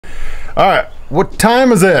All right, what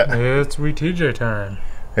time is it? It's wee TJ time.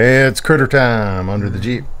 It's critter time under the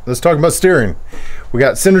Jeep. Let's talk about steering. We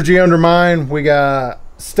got Synergy under mine. We got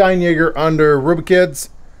Steinjager under Rubikid's.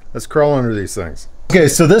 Let's crawl under these things. Okay,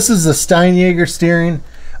 so this is the Steinjager steering.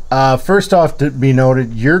 First off, to be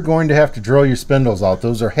noted, you're going to have to drill your spindles out.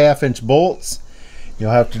 Those are 1/2-inch bolts.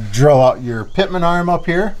 You'll have to drill out your pitman arm up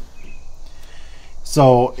here.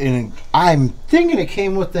 So I'm thinking it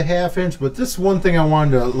came with the 1/2-inch, but this is one thing I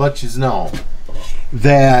wanted to let you know,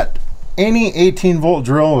 that any 18-volt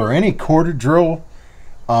drill or any corded drill,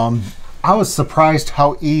 I was surprised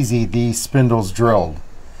how easy these spindles drilled.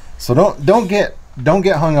 So don't get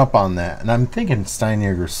hung up on that. And I'm thinking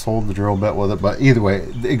Steinjager sold the drill bit with it, but either way,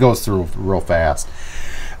 it goes through real fast.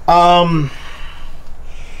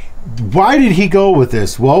 Why did he go with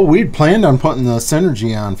this? Well, we'd planned on putting the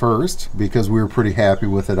Synergy on first because we were pretty happy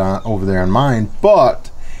with it over there on mine,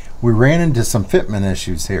 but we ran into some fitment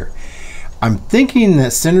issues here. I'm thinking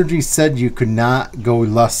that Synergy said you could not go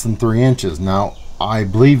less than 3 inches. Now, I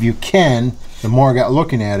believe you can. The more I got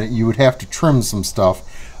looking at it, you would have to trim some stuff,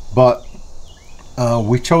 but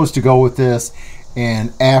we chose to go with this,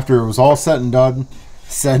 and after it was all said and done,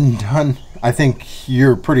 I think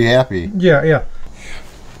you're pretty happy. Yeah.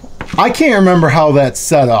 I can't remember how that's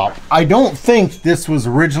set up. I don't think this was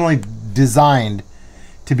originally designed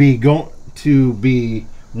to be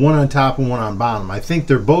one on top and one on bottom. I think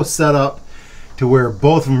they're both set up to where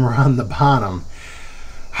both of them are on the bottom.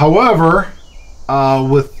 However,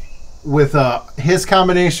 with his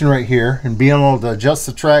combination right here and being able to adjust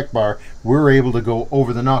the track bar, we're able to go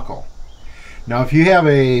over the knuckle. Now, if you have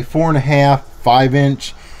a 4.5,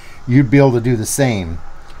 5-inch, you'd be able to do the same.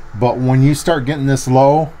 But when you start getting this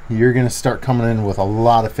low, you're going to start coming in with a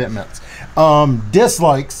lot of fitments.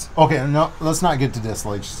 Dislikes. Okay, no, let's not get to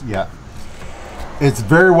dislikes yet. It's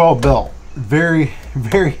very well built. Very,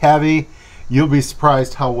 very heavy. You'll be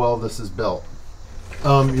surprised how well this is built.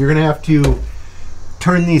 You're going to have to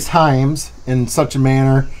turn these heims in such a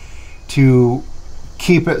manner to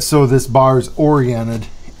keep it so this bar is oriented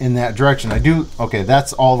in that direction. Okay,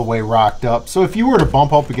 that's all the way rocked up. So if you were to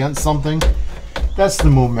bump up against something, that's the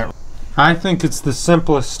movement. I think it's the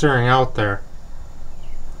simplest steering out there.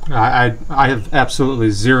 I have absolutely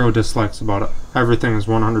zero dislikes about it. Everything is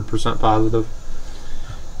 100% positive.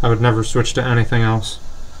 I would never switch to anything else.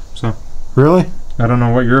 So really, I don't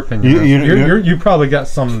know what your opinion is. You probably got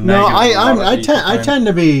some. No, I tend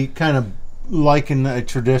to be kind of liking a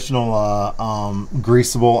traditional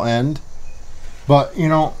greasable end, but you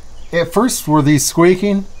know, at first were these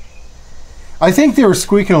squeaking? I think they were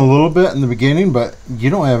squeaking a little bit in the beginning, but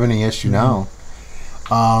you don't have any issue now.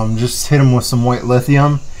 Just hit them with some white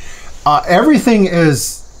lithium. Everything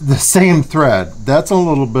is the same thread. That's a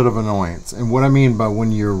little bit of annoyance. And what I mean by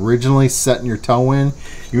when you're originally setting your toe in,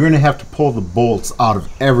 you're going to have to pull the bolts out of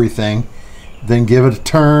everything, then give it a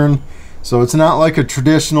turn. So it's not like a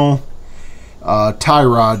traditional tie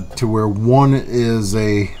rod to where one is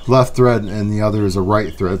a left thread and the other is a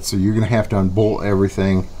right thread. So you're going to have to unbolt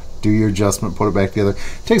everything, do your adjustment, put it back together.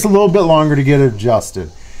 It takes a little bit longer to get it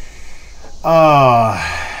adjusted.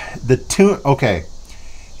 Okay,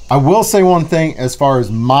 I will say one thing as far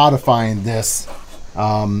as modifying this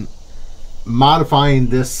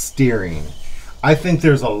steering. I think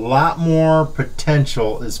there's a lot more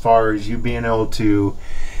potential as far as you being able to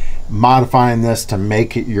modifying this to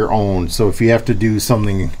make it your own. So if you have to do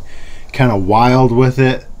something kind of wild with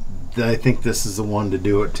it, I think this is the one to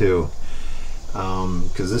do it too.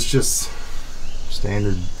 Because it's just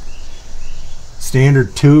standard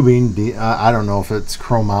tubing. I don't know if it's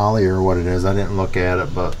chromoly or what it is. I didn't look at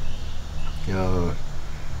it, but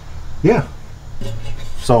yeah.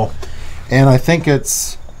 So, and I think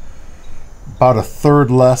it's about 1/3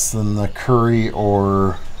 less than the Curry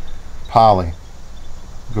or Poly.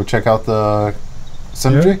 Go check out the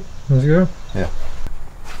Synergy. Yeah, let's go. Yeah.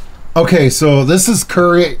 Okay, so this is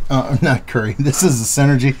Curry, not Curry. This is the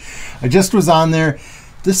Synergy. I just was on there.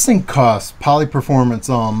 This thing costs Poly Performance.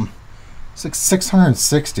 It's like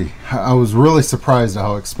 $660. I was really surprised at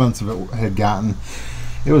how expensive it had gotten.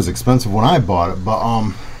 It was expensive when I bought it, but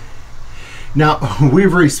now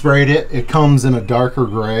we've resprayed it. It comes in a darker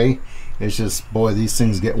gray. It's just, boy, these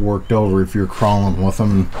things get worked over if you're crawling with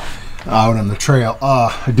them out on the trail.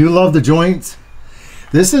 I do love the joints.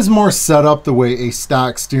 This is more set up the way a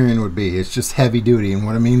stock steering would be. It's just heavy duty, and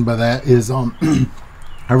what I mean by that is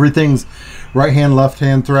everything's right hand, left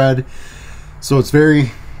hand thread, so it's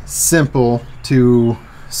very simple to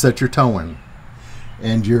set your toe in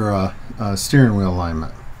and your steering wheel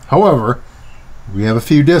alignment. However, we have a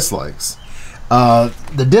few dislikes.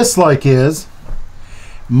 The dislike is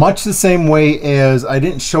much the same way as I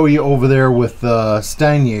didn't show you over there with the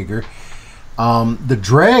Steinjager. The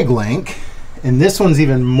drag link, and this one's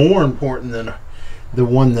even more important than the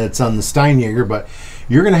one that's on the Steinjager, but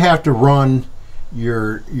you're going to have to run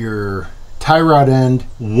your tie rod end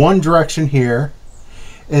one direction here,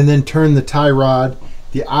 and then turn the tie rod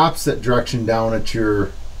the opposite direction down at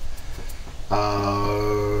your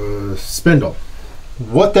spindle.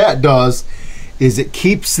 What that does is it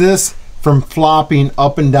keeps this from flopping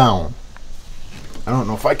up and down. I don't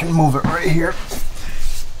know if I can move it right here.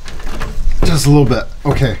 Just a little bit.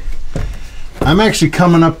 Okay. I'm actually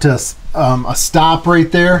coming up to a stop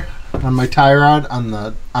right there on my tie rod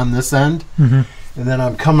on this end, and then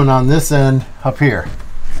I'm coming on this end up here.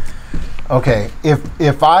 Okay.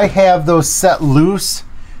 If I have those set loose,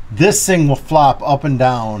 this thing will flop up and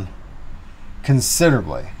down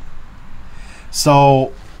considerably.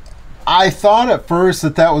 So I thought at first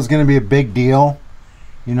that was going to be a big deal,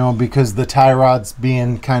 you know, because the tie rods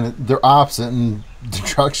being kind of, they're opposite, and the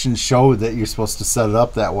directions show that you're supposed to set it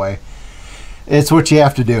up that way. It's what you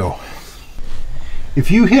have to do.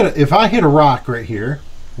 If I hit a rock right here,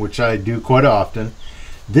 which I do quite often,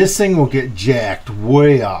 this thing will get jacked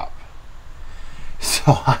way up.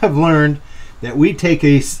 So I've learned that we take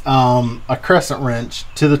a crescent wrench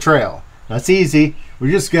to the trail. That's easy.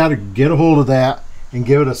 We just got to get a hold of that and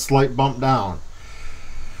give it a slight bump down.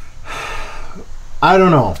 I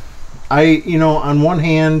don't know. You know, on one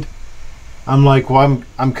hand, I'm like, well,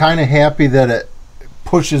 I'm kind of happy that it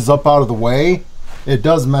pushes up out of the way. It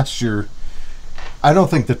does mess your, I don't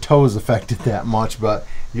think the toe is affected that much, but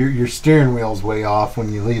your steering wheel's way off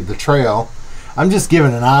when you leave the trail. I'm just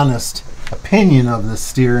giving an honest opinion of the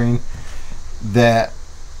steering, that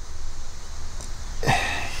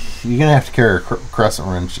you're gonna have to carry a crescent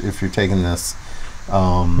wrench if you're taking this.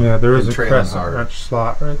 Yeah, there is a crescent wrench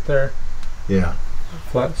slot right there. Yeah,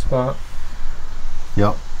 flat spot.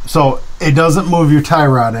 Yep. So it doesn't move your tie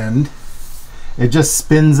rod end. It just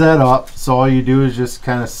spins that up. So all you do is just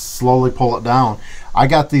kind of slowly pull it down. I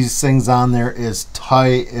got these things on there as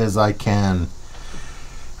tight as I can.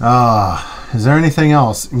 Is there anything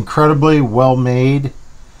else? Incredibly well made.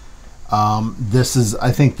 This is,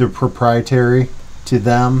 I think, they're proprietary to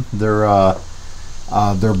them. They're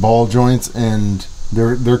ball joints, and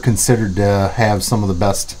they're considered to have some of the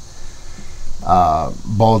best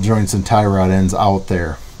ball joints and tie rod ends out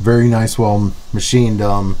there. Very nice, well machined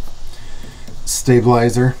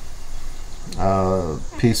stabilizer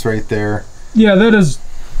piece right there. Yeah, that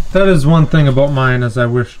is one thing about mine, is I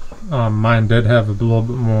wish mine did have a little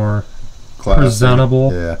bit more classy,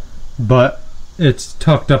 presentable. Yeah, but it's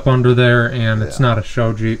tucked up under there, and it's not a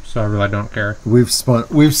show Jeep, so I really don't care. We've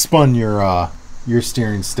spun your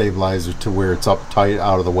steering stabilizer to where it's up tight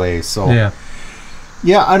out of the way. So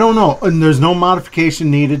yeah, I don't know. And there's no modification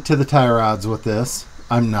needed to the tie rods with this.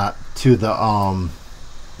 I'm not to the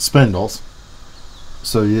spindles.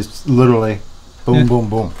 So you just literally boom, boom,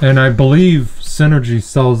 boom. And I believe Synergy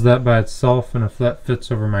sells that by itself, and if that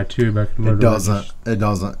fits over my tube, I could literally. It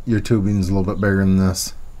doesn't. Your tubing's a little bit bigger than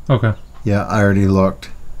this. Okay. Yeah, I already looked.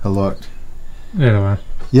 I looked. Anyway.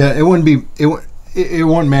 Yeah, it wouldn't be. It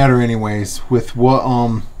wouldn't matter anyways. With what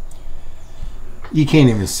you can't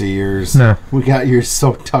even see yours. No. We got yours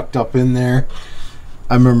so tucked up in there.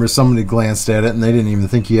 I remember somebody glanced at it and they didn't even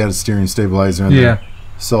think you had a steering stabilizer in there.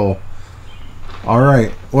 So, all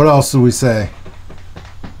right. What else do we say?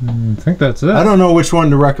 I think that's it. I don't know which one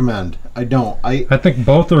to recommend. I don't. I think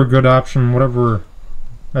both are a good option.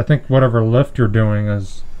 I think whatever lift you're doing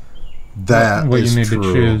is what you need to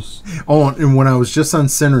choose. Oh, and when I was just on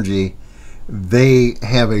Synergy, they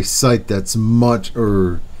have a site that's much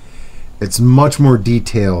more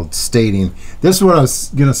detailed, stating this is what I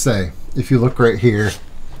was gonna say. If you look right here,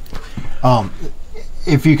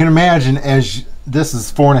 if you can imagine, as this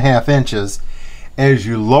is 4.5 inches, as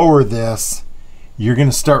you lower this, you're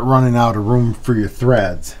gonna start running out of room for your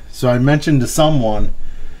threads. So I mentioned to someone,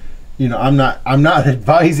 you know, I'm not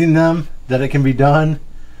advising them that it can be done,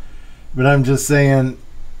 but I'm just saying,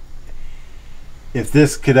 if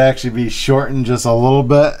this could actually be shortened just a little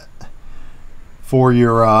bit for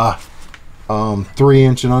your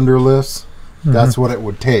 3-inch and under lifts, that's what it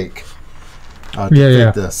would take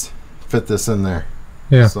to fit this in there.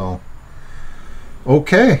 Yeah. So,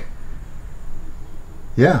 okay.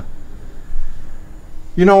 Yeah.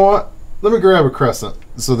 You know what? Let me grab a crescent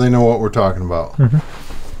so they know what we're talking about. All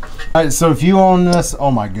right, so if you own this,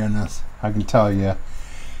 oh my goodness, I can tell you,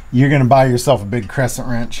 you're going to buy yourself a big crescent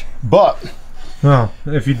wrench. But, well,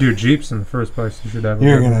 if you do Jeeps in the first place, you should have.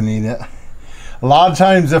 You're going to need it. A lot of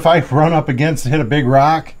times, if I run up against and hit a big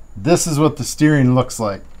rock, this is what the steering looks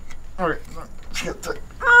like. All right, let's get the.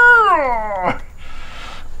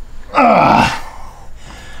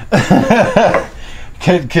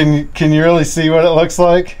 Can you really see what it looks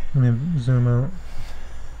like? Let me zoom out.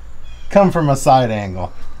 Come from a side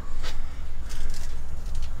angle.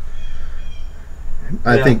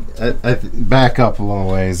 I think back up a little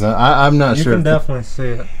ways. I'm not sure. You can definitely see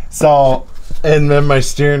it. So, and then my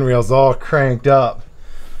steering wheel's all cranked up.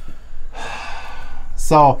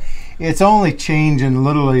 So, it's only changing.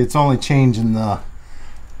 Literally, it's only changing the.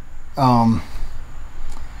 Oh,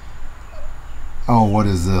 what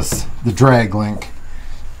is this? The drag link.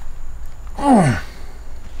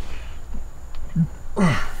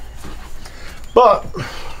 But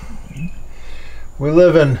we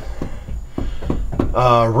live in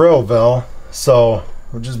Realville, so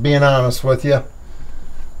we're just being honest with you.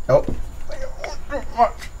 Oh,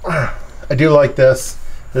 I do like this.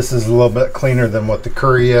 This is a little bit cleaner than what the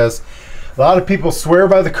Curry is. A lot of people swear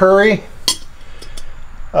by the Curry.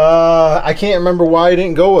 I can't remember why I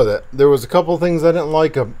didn't go with it. There was a couple things I didn't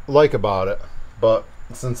like about it, but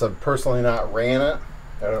since I've personally not ran it,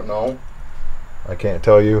 I don't know. I can't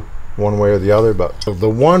tell you one way or the other. But the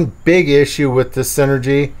one big issue with this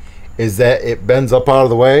Synergy is that it bends up out of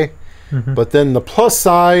the way. Mm-hmm. But then the plus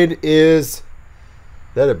side is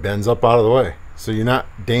that it bends up out of the way, so you're not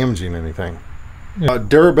damaging anything. Yeah.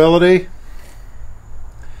 Durability,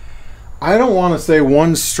 I don't want to say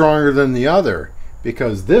one's stronger than the other,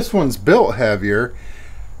 because this one's built heavier,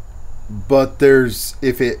 but there's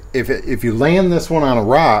if you land this one on a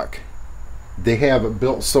rock, they have it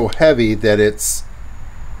built so heavy that it's,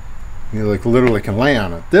 you know, like literally can lay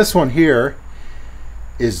on it. This one here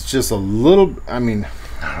is just a little, I mean,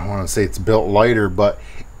 I don't want to say it's built lighter, but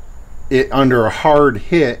it under a hard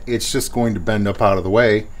hit, it's just going to bend up out of the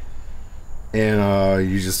way,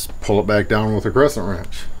 and you just pull it back down with a crescent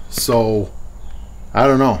wrench. So I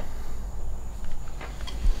don't know.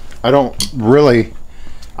 I don't really,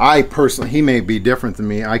 I personally, he may be different than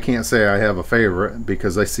me. I can't say I have a favorite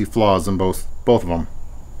because I see flaws in both of them.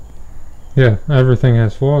 Yeah, everything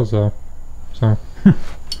has flaws though. So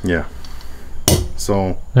yeah.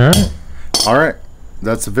 So all right.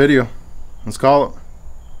 That's the video. Let's call it.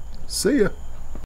 See ya.